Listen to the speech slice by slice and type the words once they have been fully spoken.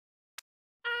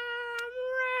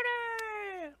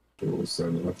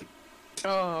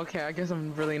Oh, okay. I guess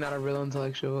I'm really not a real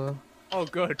intellectual. Oh,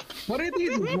 good. What are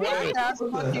these white ass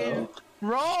fucking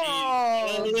rolls?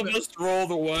 All of us roll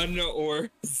the 1 or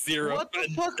 0. What the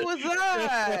fuck was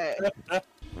that?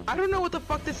 I don't know what the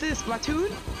fuck this is.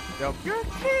 Splatoon? Yep. You're a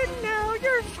kid now.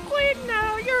 You're a squid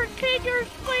now. You're a kid. You're a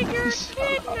squid. You're a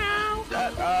kid now.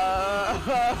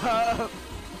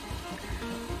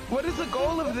 What is the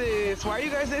goal of this? Why are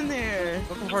you guys in there?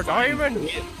 Looking for a diamond.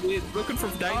 We're looking for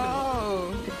diamond.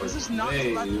 Oh, this is not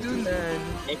Splatoon then.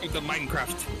 Welcome to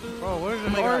Minecraft. Oh, what is it?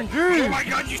 my God. RNG. Oh my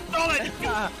god, you stole it!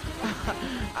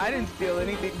 I didn't steal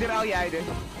anything. Did I? Oh, yeah, I did.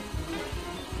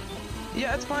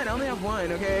 Yeah, it's fine. I only have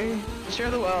one, okay? Share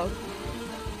the wealth.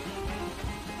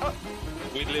 Oh,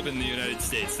 We live in the United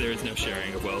States. There is no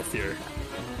sharing of wealth here.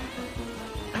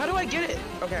 how do I get it?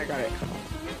 Okay, I got it.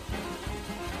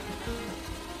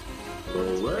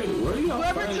 Where are you?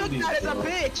 Whoever took that is a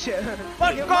bitch!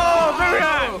 Let's Give go, up.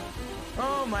 Vivian!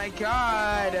 Oh my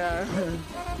god.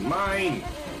 Mine.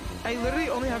 I literally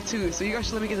only have 2, so you guys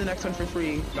should let me get the next one for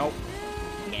free. Nope.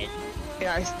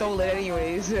 Yeah, I stole it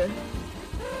anyways.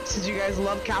 Since you guys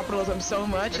love capitalism so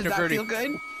much, does that feel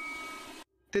good?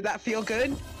 Did that feel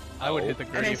good? I would hit the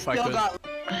And gritty I if I still could. got...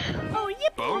 Oh,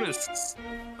 yip. Bonus.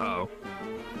 Oh.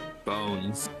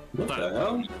 Bones. What the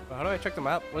hell? How do I check the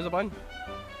map? Where's the button?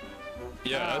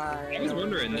 Yeah, I was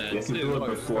wondering that You have to do too. it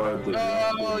before the...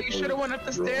 Oh, you should have went up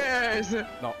the stairs!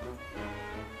 No.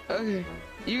 Okay.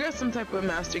 You got some type of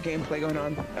master gameplay going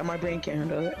on, and my brain can't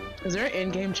handle it. Is there an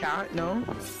in-game chat? No?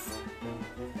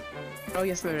 Oh,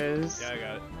 yes there is. Yeah, I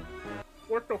got it.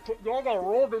 What the fuck? Y'all got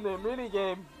rolled in a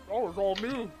minigame. That was all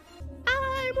me.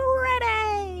 I'm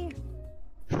ready.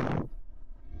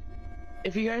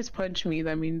 If you guys punch me,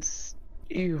 that means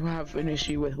you have an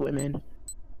issue with women.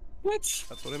 What?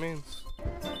 That's what it means.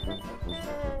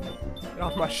 Get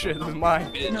off my shit. This is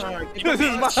mine. No, This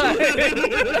is mine.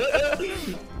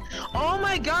 oh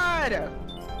my god!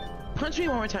 Punch me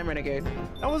one more time, Renegade.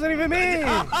 That wasn't even me.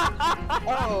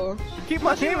 Oh, Keep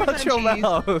my name out your Jeez.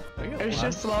 mouth. it's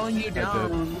just slowing you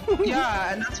down.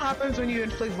 Yeah, and that's what happens when you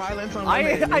inflict violence on I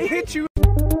women. hit you.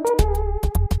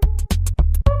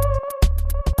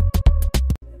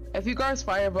 If you guys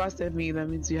fire blasted me, that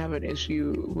means you have an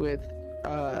issue with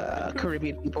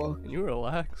Caribbean people. Can you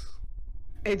relax?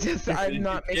 It's just I'm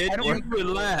not. I don't. You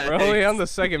relax. We're only on the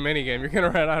second minigame. You're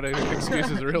gonna run out of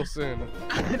excuses real soon.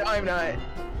 No, I'm not.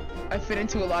 I fit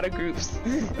into a lot of groups.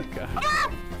 Okay.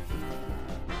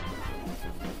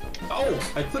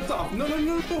 Oh, I clicked off. No. I'm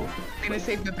gonna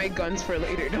save the big guns for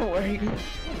later. Don't worry.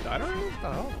 I don't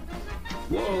know.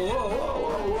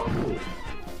 Whoa.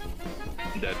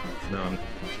 Dead. No.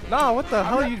 Nah, what the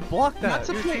hell? You blocked that. Not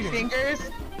to You're point cheating. fingers.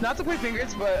 Not to point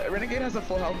fingers, but Renegade has a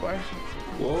full health bar.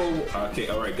 Whoa. Okay,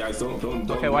 alright, guys, don't.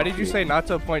 Okay, why did you say not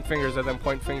to point fingers and then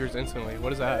point fingers instantly?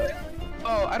 What is that?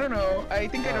 Oh, I don't know. I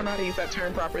think I don't know how to use that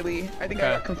term properly. I think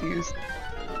I got confused.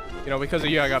 You know, because of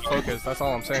you, I got focused. That's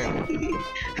all I'm saying.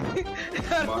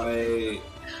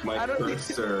 My I don't think-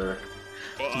 cursor.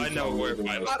 Well, I know where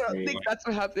my. I don't think that's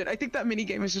what happened. I think that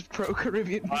minigame is just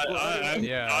pro-Caribbean people.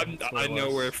 I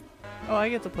know where. Oh, I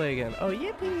get to play again. Oh,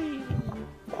 yippee!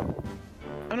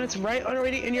 And it's right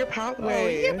already in your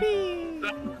pathway. Oh,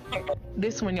 yippee!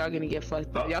 This one y'all gonna get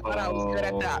fucked up. Y'all thought I was good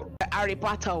at that. The Harry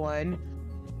Potter one.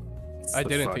 I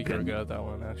didn't think you were good at that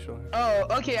one, actually. Oh,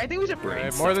 okay. I think we should.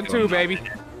 Alright, more than 2, baby.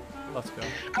 Let's go.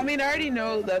 I mean, I already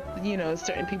know that, you know,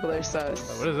 certain people are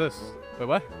sus. What is this? Wait,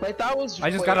 what? Like, that was. I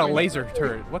just got a laser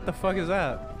turret. What the fuck is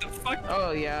that? The fuck?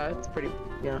 Oh, yeah. It's pretty.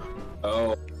 Yeah.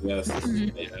 Oh, yes.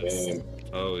 Yes.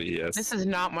 Oh yes. This is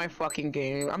not my fucking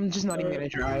game. I'm just not even gonna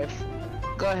drive.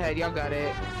 Go ahead. Y'all got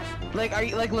it. Like, are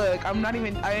you, like, look, I'm not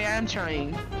even. I am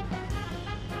trying.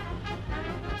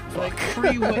 Like,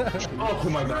 free win. Oh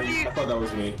my god, I thought that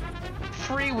was me.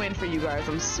 Free win for you guys.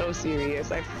 I'm so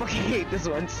serious. I fucking hate this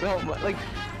one so much. Like,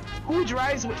 who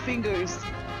drives with fingers?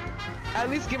 At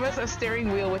least give us a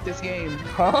steering wheel with this game.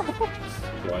 Huh?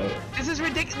 What? This is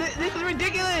ridiculous. This is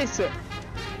ridiculous.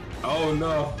 Oh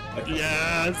no.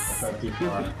 Yes. Not too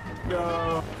far.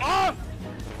 No. Oh!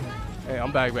 Hey,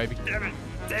 I'm back, baby. Damn it!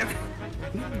 Damn it!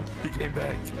 He came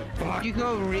back. Fuck. You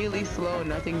go really slow,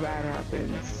 nothing bad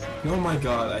happens. Oh my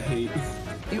god, I hate.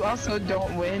 You also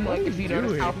don't win, like, if you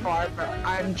notice how doing? far, but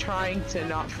I'm trying to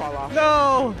not fall off.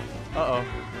 No! Uh-oh.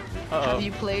 Uh-oh. Have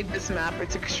you played this map?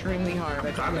 It's extremely hard.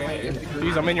 I think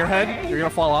Jeez, I'm in your head. You're gonna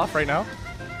fall off right now.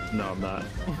 No, I'm not.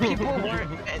 people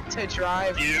weren't meant to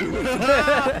drive. You.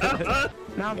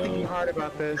 Now I'm thinking hard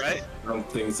about this. Right? Some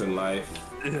things in life.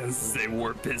 Yes, they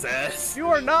warp his ass. You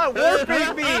are not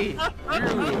warping me!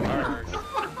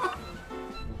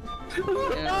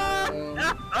 Yeah.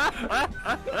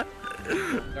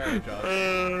 Alright, Josh.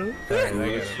 And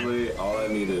literally, all I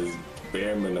need is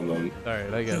bare minimum.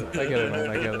 Alright, I get it. I get it, man.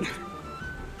 I get it.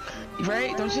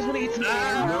 Right? Don't you just want to eat some food?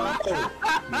 No.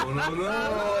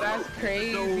 Oh, that's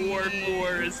crazy. The warp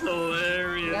war is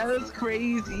hilarious. That is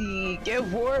crazy. Get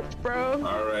warped, bro.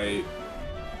 Alright.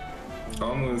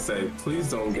 I'm gonna say,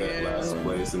 please don't get last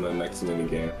place in the next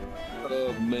minigame.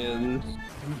 Oh man.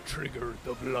 You triggered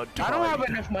the blood I don't have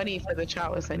enough money for the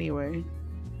chalice anyway.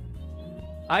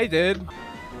 I did.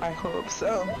 I hope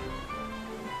so.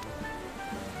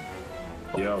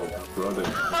 Yo, brother.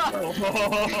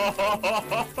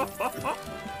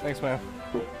 Thanks, man.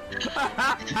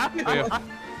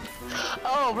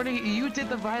 Oh, Renegade, you did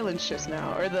the violence just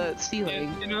now, or the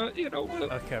stealing. You know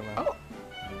what? Okay, man. Oh.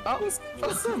 Oh,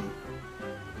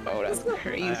 that's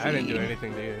crazy. I didn't do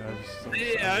anything to you.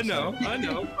 Yeah, I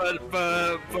know,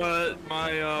 but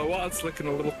my wallet's looking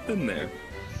a little thin there.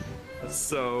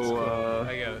 So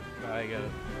I get it. I get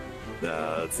it.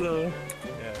 it's Yeah.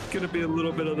 gonna be a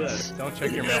little bit of that. Don't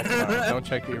check your mail tomorrow. Don't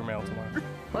check your mail tomorrow.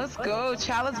 Let's go,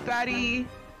 chalice baddie.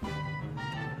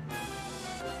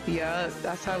 Yeah,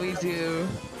 that's how we do.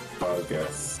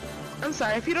 Podcast. I'm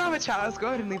sorry, if you don't have a chalice, go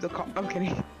ahead and leave the call. I'm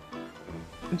kidding.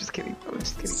 I'm just kidding. I'm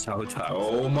just kidding. So tough.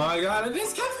 Oh my god, it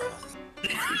is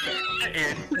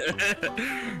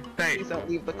Hey, Please don't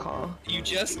leave the call. you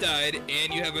just died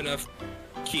and you have enough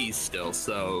keys still,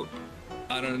 so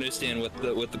I don't understand what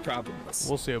the problem was.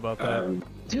 We'll see about that.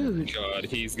 Dude, God,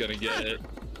 he's gonna get it.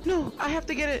 no, I have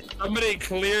to get it. Somebody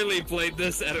clearly played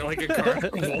this at like a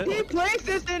carnival. He placed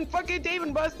this in fucking Dave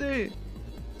and Buster.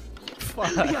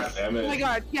 Fuck. Yes. Damn it. Oh my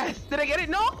god, yes. Did I get it?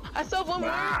 No, I still have one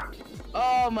more.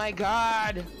 Oh my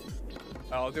god.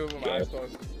 I'll do it with my eyes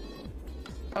closed.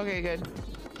 Okay, good.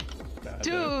 Nah,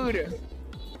 Dude,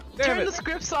 Damn turn it. the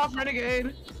scripts off,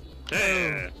 Renegade.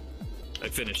 Yeah. I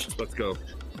finished. Let's go.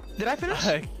 Did I finish?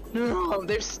 There No,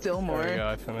 there's still more. we go.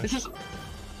 I finished. This is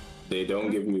They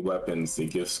don't give me weapons, they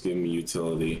just give me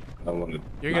utility. I want to.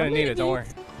 You're gonna need it. Don't worry.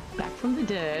 Back from the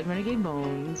dead, Renegade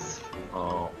Bones.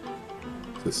 Oh.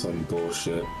 To some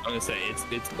bullshit. I'm gonna say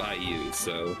it's by you,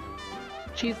 so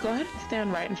Cheese, go ahead and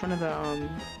stand right in front of the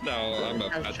no, I'm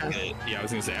about to chest. get. Yeah, I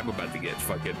was gonna say I'm about to get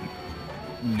fucking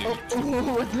Oh,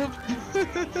 nuked. what the?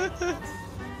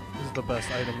 This is the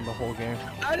best item in the whole game.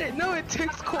 I didn't know it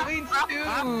takes coins too.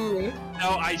 No,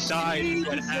 I died. Is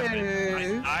what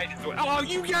happened. I died. Is what... Oh,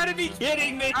 you gotta be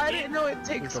kidding me! I didn't know it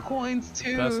takes coins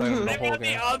too. Best item in the I'm whole on the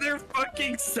game. other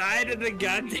fucking side of the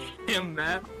goddamn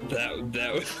map.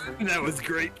 That was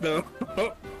great though.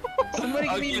 Somebody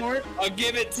give me more. I'll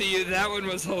give it to you. That one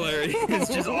was hilarious.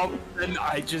 It's just all of a sudden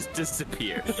I just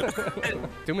disappeared.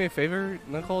 Do me a favor,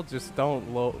 Nicole. Just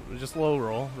don't low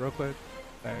roll real quick.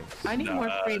 Thanks. I need more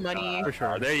free money. For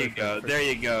sure. There you for go. sure, There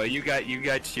you go. You got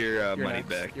your You're money next.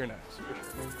 back. You're next.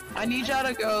 I need y'all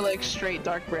to go like straight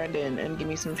Dark Brandon and give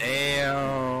me some.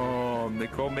 Damn,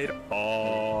 Nicole made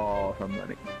all her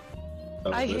money.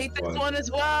 I hate this one as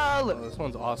well. Oh, this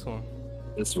one's awesome.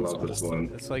 This was Love this one.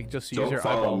 It's like just use Don't your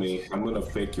follow eyeballs. me. I'm gonna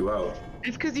fake you out.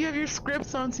 It's because you have your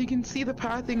scripts on, so you can see the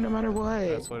pathing no matter what.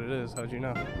 That's what it is. How'd you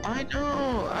know? I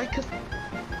know. I could.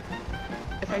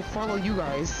 If I follow you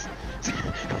guys.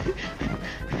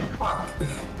 Fuck.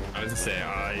 I was gonna say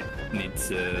I need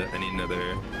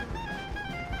another.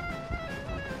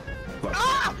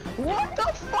 Ah! What the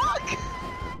fuck?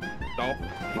 Oh,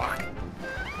 fuck.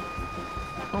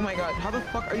 Oh my god, how the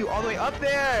fuck are you all the way up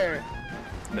there?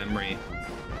 Memory.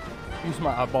 Use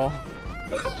my eyeball.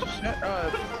 Shut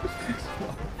up.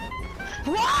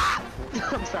 What?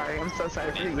 I'm sorry, I'm so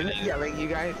sorry for yelling, you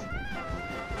guys.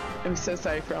 I'm so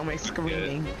sorry for all my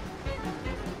screaming.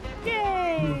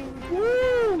 Yay!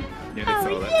 Woo! Yeah, Oh,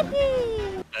 they saw that.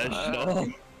 yippee! That's all.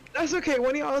 That's okay,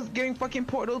 one of y'all is getting fucking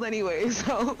portaled anyway,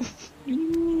 so.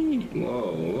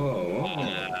 Whoa, whoa,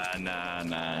 whoa.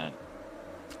 Nah.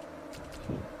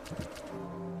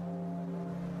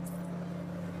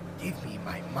 Give me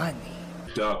my money.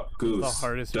 Duck, goose. The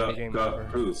hardest duck, minigame duck, ever.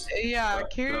 goose. Yeah, Duck,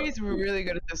 Kiri's duck, really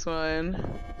good at this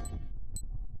one.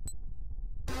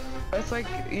 It's like,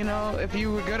 you know, if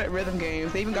you were good at rhythm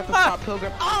games, they even got the Scott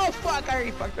Pilgrim. Oh fuck, I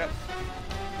already fucked up.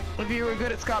 If you were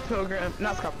good at Scott Pilgrim,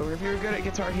 not Scott Pilgrim, if you were good at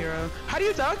Guitar Hero. How do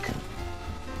you duck?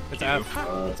 It's F.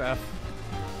 It's F.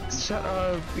 Shut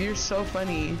up, you're so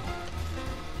funny.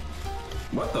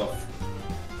 What the?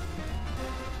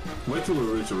 Wait till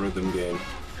we reach a rhythm game.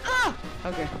 Ah!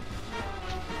 Okay.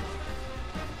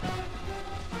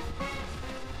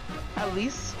 At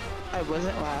least I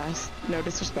wasn't last. No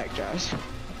disrespect, Josh.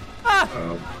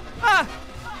 Um,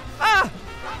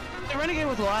 The Renegade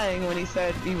was lying when he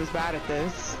said he was bad at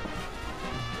this.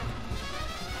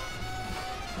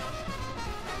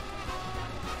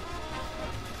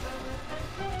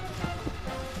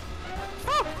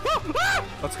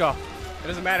 Let's go. It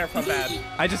doesn't matter if I'm bad.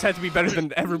 I just had to be better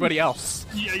than everybody else.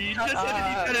 Yeah, you just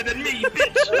had to be better than me,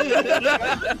 bitch.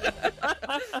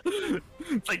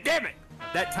 It's like, damn it.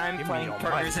 That time playing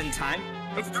partners in time.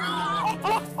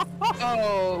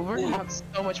 Oh, we're gonna have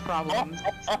so much problems.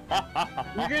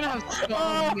 We're gonna have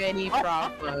so many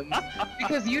problems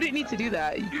because you didn't need to do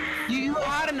that. You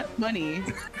had enough money.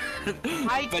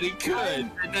 But he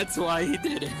could, and that's why he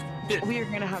did it. We are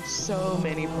gonna have so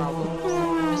many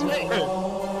problems. Just wait.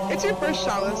 It's your first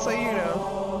challenge, so you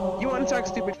know. You want to talk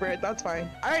stupid for it? That's fine.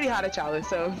 I already had a challenge,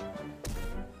 so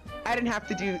I didn't have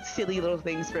to do silly little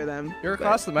things for them. You're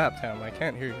across the map, Tam. I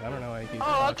can't hear you. I don't know why you keep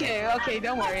talking. Okay,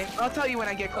 don't worry. I'll tell you when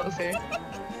I get closer.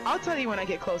 I'll tell you when I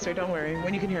get closer, don't worry.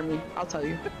 When you can hear me, I'll tell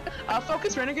you.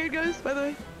 Focus Renegade goes, by the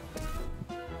way.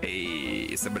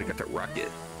 Hey, somebody got the rocket.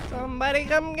 Somebody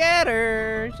come get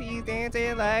her. She's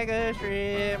dancing like a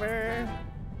stripper.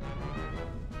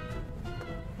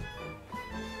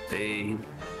 They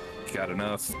got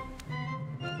enough.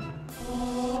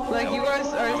 Like you guys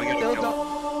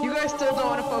still don't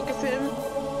want to focus him.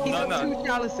 He's got 2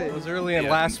 chalices. I was early in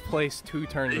last place 2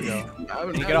 turns ago.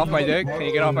 Can you get off my dick? Can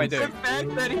you get off my dick?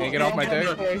 Can you get off my dick?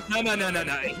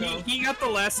 No. He got the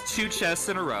last 2 chests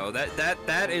in a row.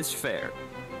 That is fair.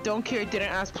 Don't care,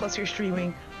 didn't ask, plus you're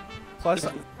streaming. Plus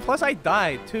I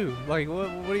died too. Like,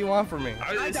 what do you want from me?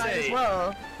 I died as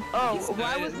well. Oh,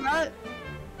 why was that?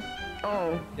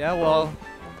 Oh. Yeah, well,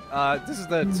 this is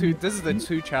the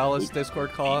 2 chalice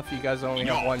Discord call. If you guys only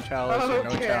have 1 chalice or no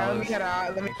chalice,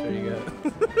 Let me make sure you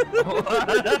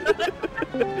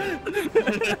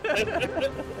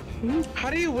get.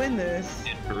 How do you win this?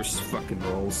 First fucking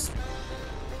rolls.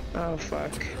 Oh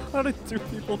fuck. How did 2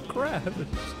 people crash?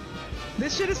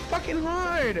 This shit is fucking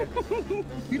hard.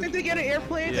 You think they get an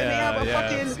airplane and they have a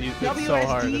fucking WSD? It's so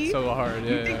hard. It's so hard.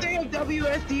 You think they have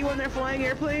WSD when they're flying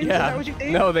airplanes? Yeah. Is that what you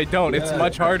think? No, they don't. It's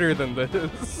much harder than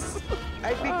this.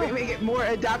 I think they make it more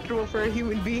adaptable for a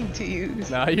human being to use.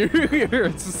 Nah, you're What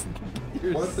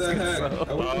the heck? So...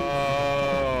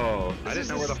 Oh, I This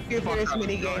didn't know where the is the stupidest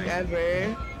minigame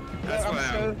ever. That's But why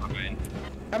I'm going.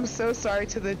 I'm so sorry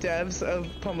to the devs of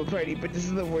Pummel Party, but this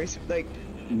is the worst. Like,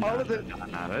 all of the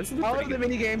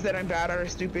mini games that I'm bad at are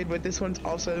stupid, but this one's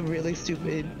also really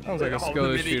stupid. Sounds like a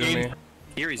skill issue to me.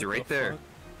 Here, he's right there.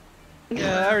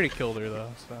 Yeah, I already killed her though,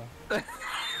 so.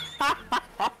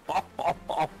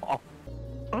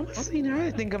 Honestly, now that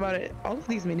I think about it, all of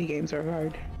these mini games are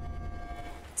hard.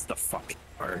 It's the fucking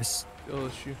worst. Skill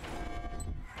issue.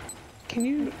 Can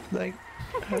you like?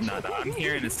 No, I'm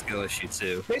hearing a skill issue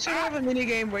too. They should have a mini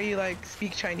game where you like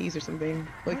speak Chinese or something.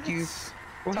 Like you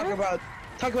talk about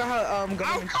how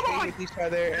governments trade with each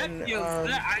other and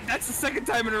that's the 2nd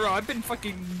time in a row. I've been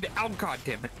fucking. Oh god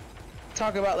damn it.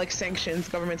 talk about like sanctions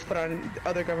governments put on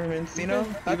other governments. You know,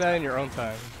 do that in your own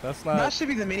time. That's not. That should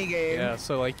be the mini game. Yeah.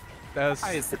 So like, that's.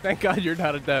 Thank God you're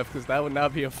not a dev, because that would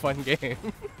not be a fun game.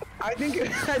 I think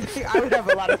I would have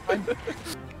a lot of fun.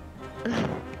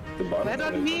 That's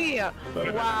on me!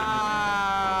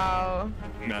 Wow!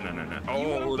 No. You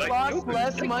would have lost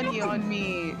less money on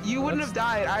me. You wouldn't have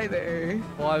died either.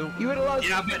 Well, you would have lost.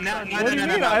 Yeah, but no. What do you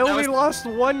mean? I only lost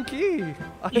 1 key.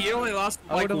 He only lost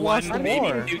like 1,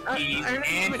 maybe 2 keys,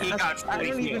 and he got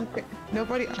 40 keys.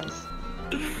 Nobody else.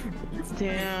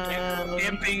 Damn.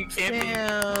 Camping.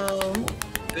 Damn.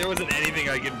 There wasn't anything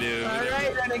I could do.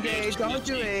 Alright, Renegade, don't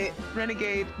do it.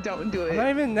 Renegade, don't do it. I'm not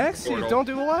even next to you. Don't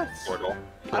do what? Portal.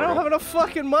 I don't have enough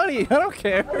fucking money. I don't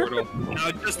care. Portal.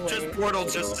 No, just Portal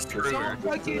just to screw her. Don't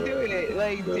fucking do it.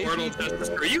 Like, Portal just to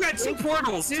screw. You got 2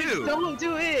 portals too. Don't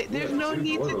do it. There's no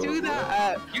need to do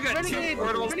that. You got Renegade, 2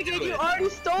 portals. Renegade, you already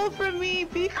stole from me.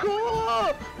 Be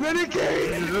cool.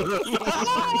 Renegade.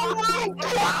 Oh my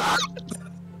god.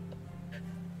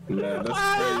 Man,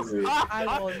 that's crazy.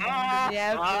 I will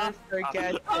never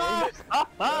forget this.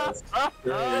 That's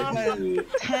crazy.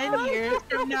 10 years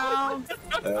from now,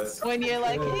 That's when you're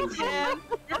like, hey Tam,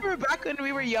 remember back when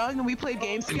we were young and we played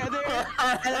games together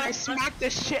and then I smacked the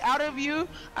shit out of you?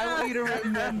 I want you to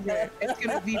remember it's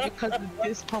gonna be because of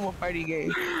this Pummel Party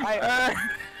game. I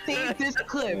saved this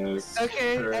clip,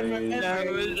 okay? And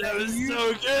remember, That was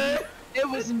so good. there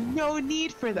was no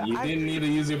need for that. You didn't need to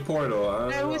use your portal.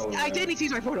 I did need to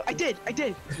use my portal. I did.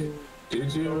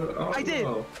 Did you? Oh, I did.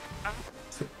 No.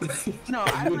 No,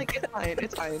 I'm like,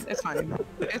 it's fine.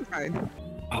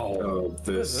 Oh,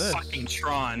 this. Fucking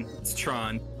Tron. It's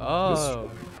Tron. Oh.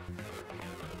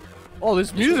 Oh,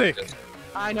 this music.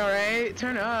 I know, right?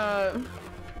 Turn up.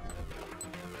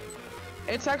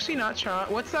 It's actually not Tron.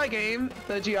 What's that game?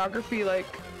 The geography, like,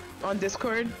 on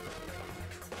Discord?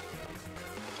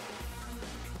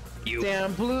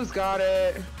 Damn, Blue's got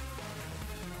it.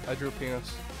 I drew a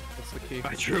penis. Let's That's the key.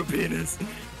 I drew a penis.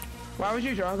 Why would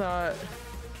you draw that?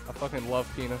 I fucking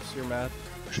love penis. You're mad.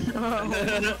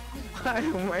 Oh,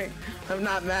 I'm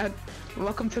not mad.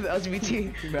 Welcome to the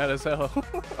LGBT. You're mad as hell.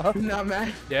 I'm not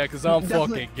mad. Yeah, cause I'm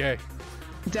Definitely. fucking gay.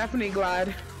 Definitely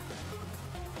glad.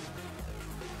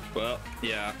 Well,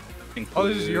 yeah. Oh,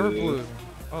 this is your blue.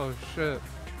 Oh shit.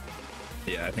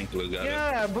 Yeah, I think blue got it.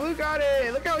 Yeah, blue got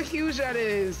it. Look how huge that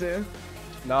is.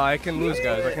 No, I can lose,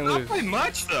 guys. I can Not lose. by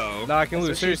much though. No, I can That's lose.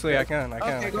 what she Seriously, I said. can. I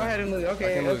can. Okay, I go can. ahead and lose. I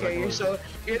Okay, can lose, I okay. can lose.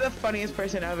 You're the funniest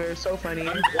person ever. So funny.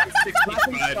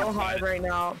 Laughing so hard right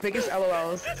now. Biggest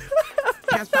LOLs.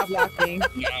 Can't stop laughing.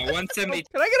 Yeah, 170.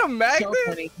 Can I get a So magnet?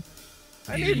 funny.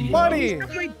 I need money.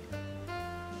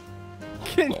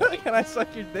 Can I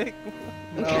suck your dick?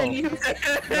 No. Can you?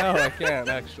 No, I can't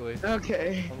actually.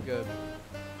 Okay. I'm good.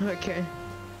 Okay.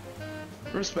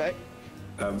 Respect.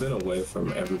 I've been away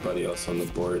from everybody else on the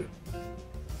board.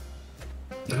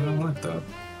 I don't want that.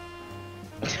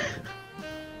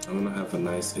 I want to have a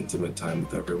nice, intimate time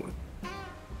with everyone.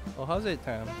 Well, how's it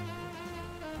time?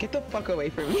 Get the fuck away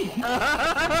from me.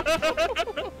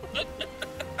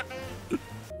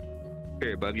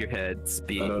 Here, above your head, I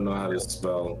speed. don't know how to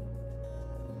spell.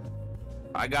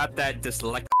 I got that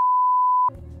dyslexia.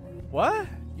 What?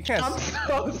 You can't. I'm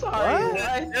so sorry.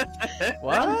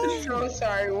 What? I'm What? so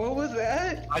sorry. What was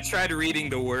that? I tried reading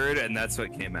the word, and that's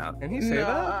what came out. Can he say that?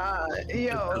 Nah,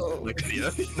 yo.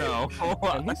 Dyslexia? No.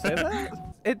 Can he say that?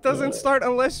 It doesn't start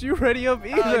unless you ready up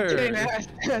either. Didn't ask.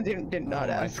 did not Oh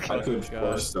my ask. I could God.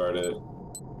 force start it.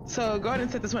 So go ahead and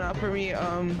set this one out for me.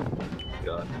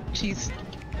 God. Jeez.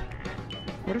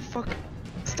 What the fuck?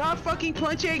 Stop fucking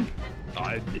punching!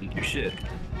 I didn't do shit.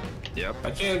 Yep.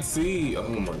 I can't see. Oh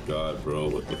my god, bro.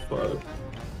 What the fuck?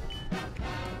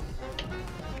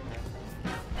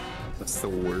 That's the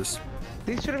worst.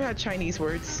 They should have had Chinese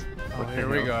words. Oh, here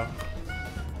we go.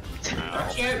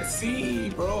 I can't see,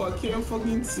 bro. I can't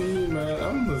fucking see, man.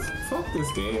 I'm just fuck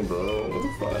this game, bro. What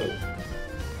the fuck?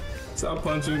 Stop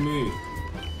punching me.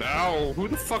 Ow! Who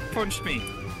the fuck punched me?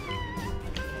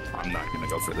 I'm not gonna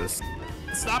go for this.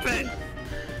 Stop it!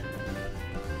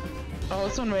 Oh,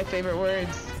 it's one of my favorite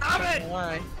words. Stop it!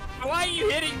 Why? Why are you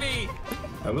hitting me?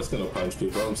 I'm just gonna punch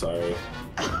people. I'm sorry.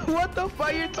 What the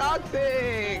fuck? You're toxic!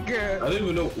 I didn't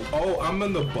even know. Oh, I'm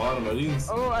in the bottom. I didn't.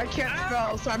 Oh, I can't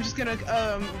spell, so I'm just gonna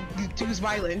use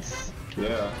violence.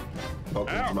 Yeah.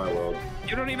 Welcome Ow. to my world.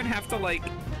 You don't even have to like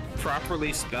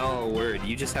properly spell a word.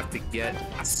 You just have to get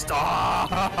stop.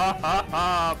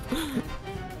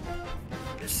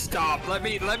 Stop. Let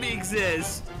me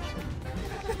exist.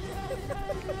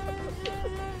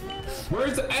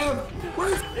 Where's the F?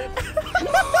 Where's?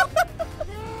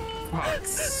 Fuck's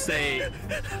sake.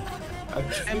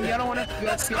 And y'all don't wanna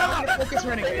focus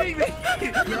renegade.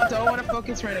 Y'all don't wanna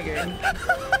focus renegade.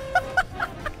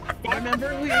 Remember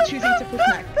who you're choosing to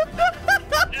protect.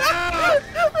 God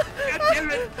damn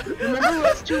it. Remember who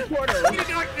has two portals.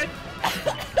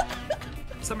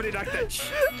 Somebody knock that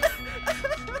shit.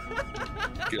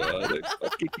 God, I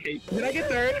fucking hate Did I get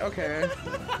third? Okay.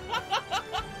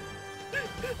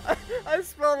 I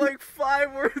spelled like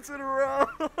 5 words in a row.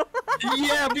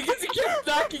 Yeah, because he kept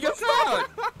knocking us out.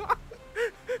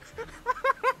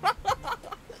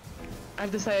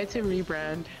 I've decided to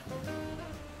rebrand.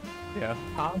 Yeah.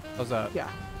 How's that? Yeah.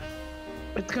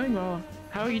 It's going well.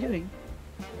 How are you doing?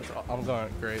 I'm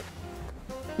going great.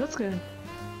 That's good.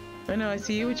 I know, I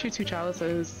see you with your two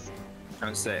chalices. I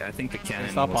would say, I think the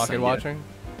cannon. Stop will pocket send watching.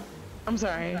 I'm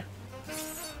sorry.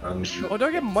 Oh, do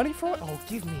I get money for it? Oh,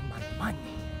 give me my money.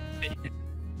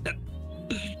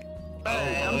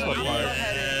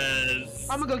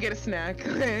 I'm gonna go get a snack.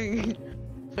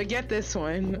 Forget this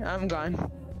one. I'm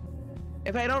gone.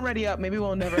 If I don't ready up, maybe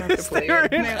we'll never have to play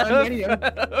it. Man, I'm ready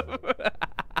up.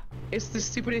 It's the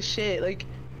stupidest shit. Like,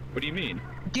 What do you mean?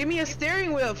 give me a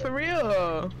steering wheel for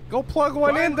real. Go plug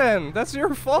one in then. That's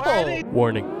your fault. Why are they-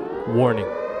 Warning, warning,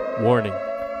 warning.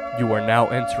 You are now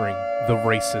entering the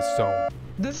racist zone.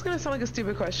 This is gonna sound like a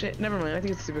stupid question. Never mind. I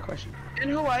think it's a stupid question. In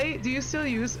Hawaii, do you still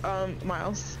use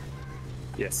miles?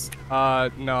 Yes.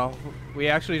 No. We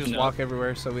actually just No. walk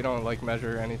everywhere, so we don't like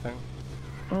measure anything.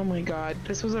 Oh my god,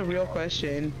 this was a real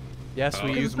question. Yes,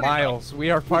 we Oh. use miles. We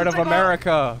are part of It's like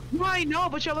America. No, I know,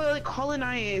 but y'all are like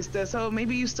colonized, so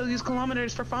maybe you still use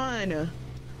kilometers for fun.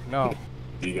 No.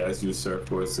 Do you guys use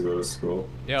surfboards to go to school?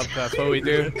 Yep, that's what we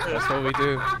do. That's what we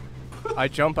do. I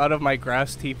jump out of my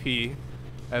grass TP,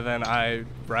 and then I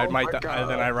ride Oh my my God. and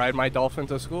then I ride my dolphin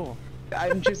to school.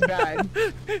 I'm just bad.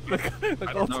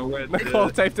 Nicole, know what Nicole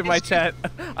the- typed in my chat.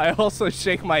 I also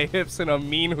shake my hips in a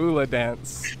mean hula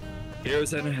dance.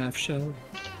 Heroes and a half shell.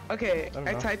 Okay, don't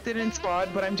I know. typed it in squad,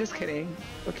 but I'm just kidding.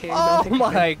 Okay. Oh don't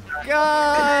take my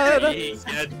god! He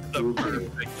had the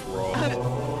perfect roll.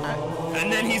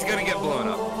 And then he's gonna get blown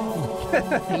up.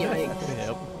 Yikes.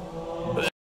 Yep.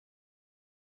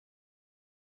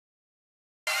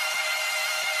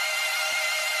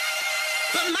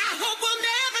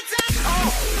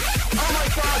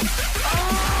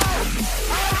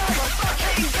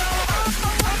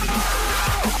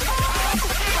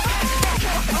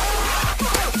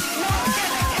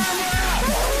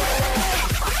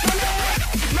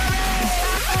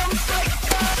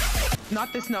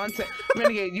 Not this nonsense.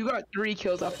 Renegade, you got 3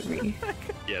 kills off of me.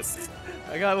 Yes.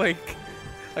 I got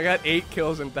 8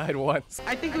 kills and died once.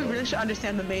 I think we really should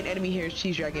understand the main enemy here is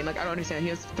Cheese Dragon. Like, I don't understand. He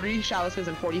has 3 chalices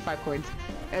and 45 coins,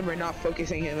 and we're not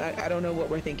focusing him. I don't know what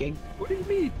we're thinking. What do you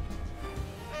mean?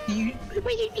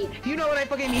 You know what I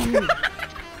fucking mean.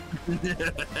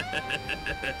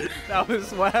 That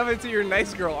was what happened to your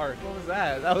nice girl art. What was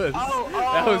that? That was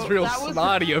that was real that was-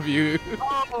 snotty of you.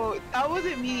 Oh, that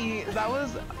wasn't me. That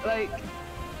was like,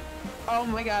 oh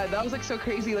my god, that was like so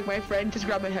crazy. Like my friend just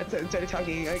grabbed my headset and started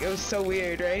talking. Like it was so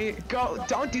weird, right? Go,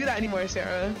 don't do that anymore,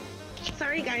 Sarah.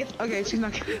 Sorry, guys. Okay, she's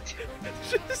not gonna.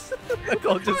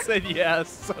 Nicole just said yeah,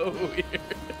 so weird.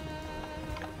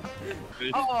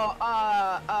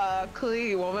 可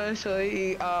以，我们所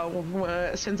以我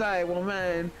们现在我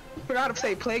们 forgot to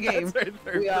say play game. That's our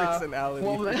third personality.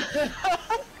 我们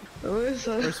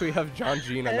First we have John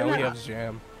Jean and then we have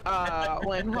Jam.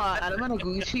 文化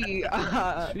Gucci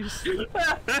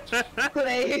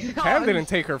play. Pam didn't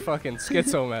take her fucking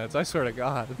schizo meds, I swear to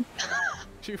God.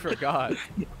 She forgot.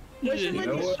 为什么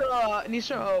你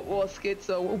说我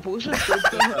schizo 我不是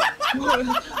schizo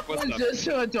我只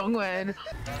说中文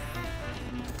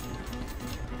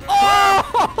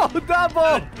Oh,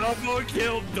 double! Double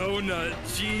kill donut,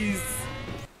 jeez.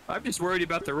 I'm just worried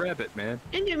about the rabbit, man.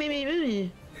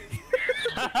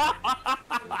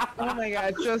 Oh my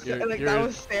god, so like you're- that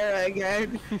was Sarah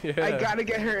again. Yeah. I gotta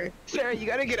get her. Sarah, you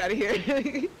gotta get out of here.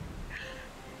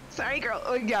 Sorry, girl.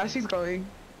 Oh yeah, she's going.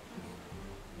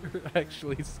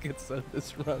 Actually schizo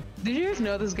this run. Did you guys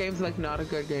know this game's like not a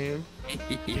good game?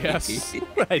 Yes,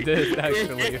 I did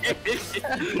actually.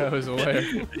 I was aware.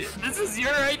 This is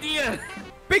your idea.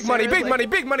 Big money, Sarah's big like- money,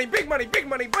 big money, big money, big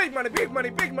money, big money, big money,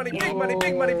 big money, big money,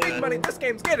 big money, big money. This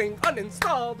game's getting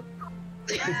uninstalled.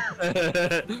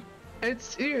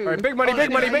 It's you. Alright, big money,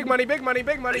 big money, big money, big money,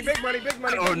 big money, big money, big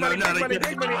money, Oh, big no, money, not big money, again.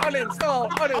 big money, uninstall,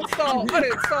 uninstall,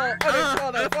 uninstall,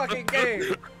 uninstall that fucking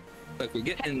game. Look, we're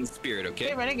getting in the spirit, Hey,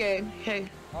 okay? Renegade. Hey.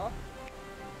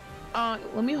 Huh?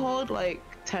 Let me hold like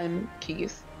 10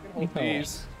 keys. Hold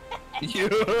these. You.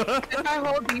 If I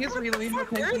hold these, will you let me hold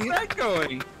 10 Where's keys? that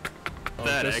going?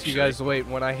 That Just actually. you guys wait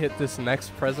when I hit this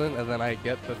next present and then I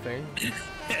get the thing.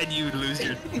 And you lose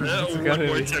your one gonna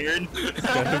more be- turn. It's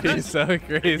gonna be so You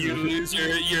crazy. lose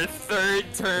your third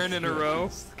turn in a row.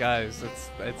 Guys,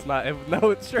 it's not.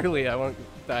 No, surely I won't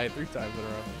die 3 times in a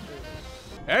row.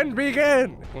 And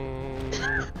begin.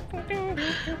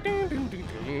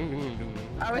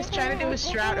 I was trying to do a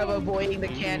strat of avoiding the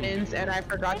cannons, and I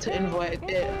forgot to avoid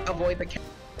the cannons.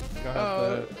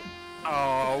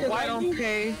 Oh, Because why I don't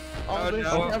pay all Oh, this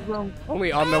no. stuff from-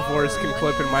 Only omnivores can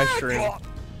clip in my stream.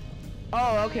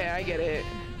 Oh, okay, I get it.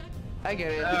 I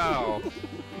get it. Oh.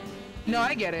 No,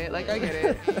 I get it. Like, I get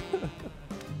it.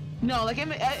 No, like,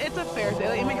 it's a fair thing.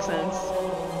 Like, it makes sense.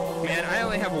 Man, I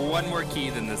only have one more key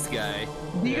than this guy.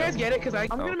 Do you guys get it? Because I'm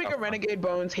Oh, gonna make a oh. Renegade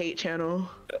Bones hate channel.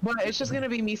 But it's just gonna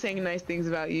be me saying nice things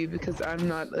about you because I'm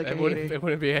not like a It wouldn't, hater. it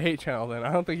wouldn't be a hate channel then.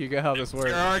 I don't think you get how this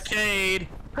works. Arcade.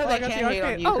 Because Oh, I I got the can't hate on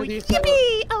arcade. you. Oh,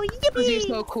 Because you're yippee!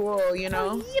 so cool, you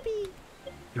know? Yippee!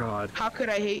 God. How could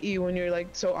I hate you when you're like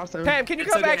so awesome? Tam, can you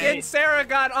It's come back okay. in? Sarah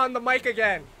got on the mic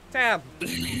again. Tam,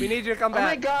 we need you to come Oh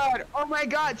my back. god! Oh my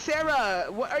god, Sarah!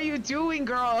 What are you doing,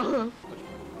 girl?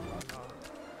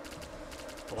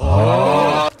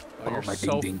 Oh, you're my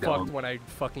so ding, ding, fucked dong. when I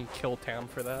fucking kill Tam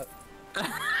for that.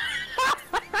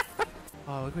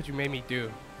 Oh, look what you made me do.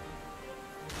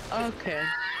 Okay.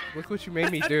 Look what you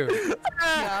made me do.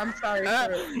 Yeah, I'm sorry.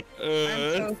 I'm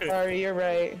so sorry. You're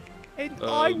right. And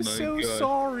Oh I'm my so God.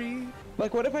 sorry.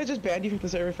 Like, what if I just banned you from the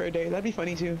server for a day? That'd be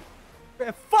funny too.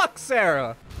 Man, fuck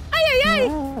Sarah. Ay ay ay!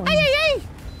 Ay ay ay!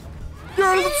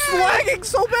 You're slagging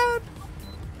so bad.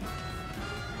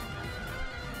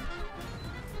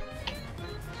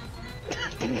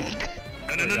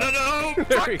 No. There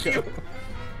we Fuck go. you.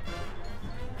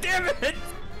 Damn it.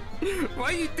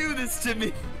 Why you do this to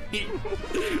me?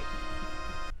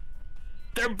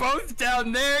 They're both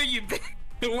down there. You.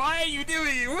 Why are you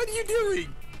doing it? What are you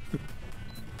doing?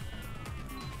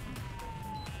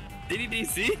 Did he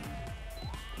DC?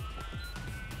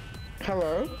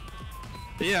 Hello?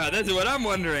 Yeah, that's what I'm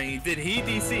wondering. Did he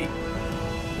DC?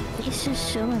 He's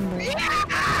just showing me. Yeah!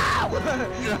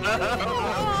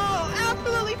 Oh,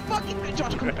 absolutely fucking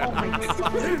Josh, come on, my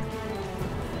God.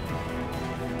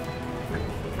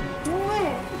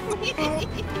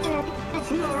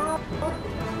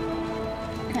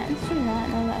 How did you not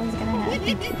know that was gonna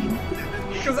happen?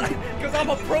 Because I'm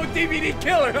a pro DVD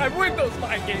killer. I win those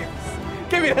mind games.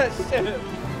 Give me that shit.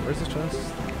 Where's the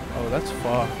chest? Oh, that's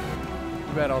far.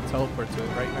 You bet I'll teleport to it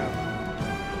right now.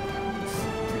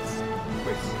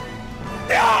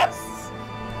 Yes!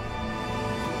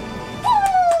 Woo!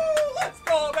 Let's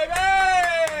go, baby!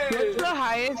 What's the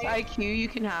highest IQ you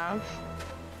can have?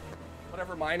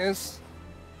 Whatever mine is.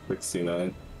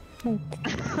 69.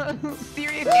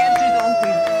 Serious answers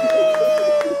only.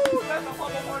 That's a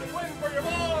Pummel Party win for your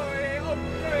boy!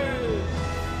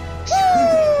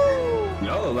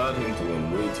 Y'all allowed him to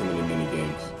win way too many mini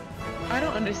games. I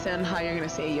don't understand how you're gonna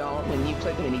say y'all when you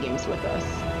play the mini games with us.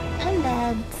 I'm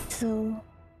bad, so.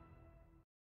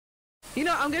 You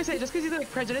know, I'm gonna say just because he's like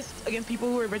prejudiced against people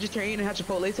who are vegetarian and had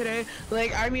Chipotle today.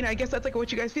 Like, I mean, I guess that's like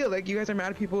what you guys feel. Like, you guys are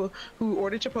mad at people who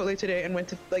ordered Chipotle today and went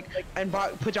to and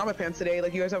bought pajama pants today.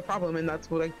 Like, you guys have a problem, and that's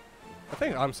what like. I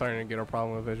think I'm starting to get a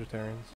problem with vegetarians.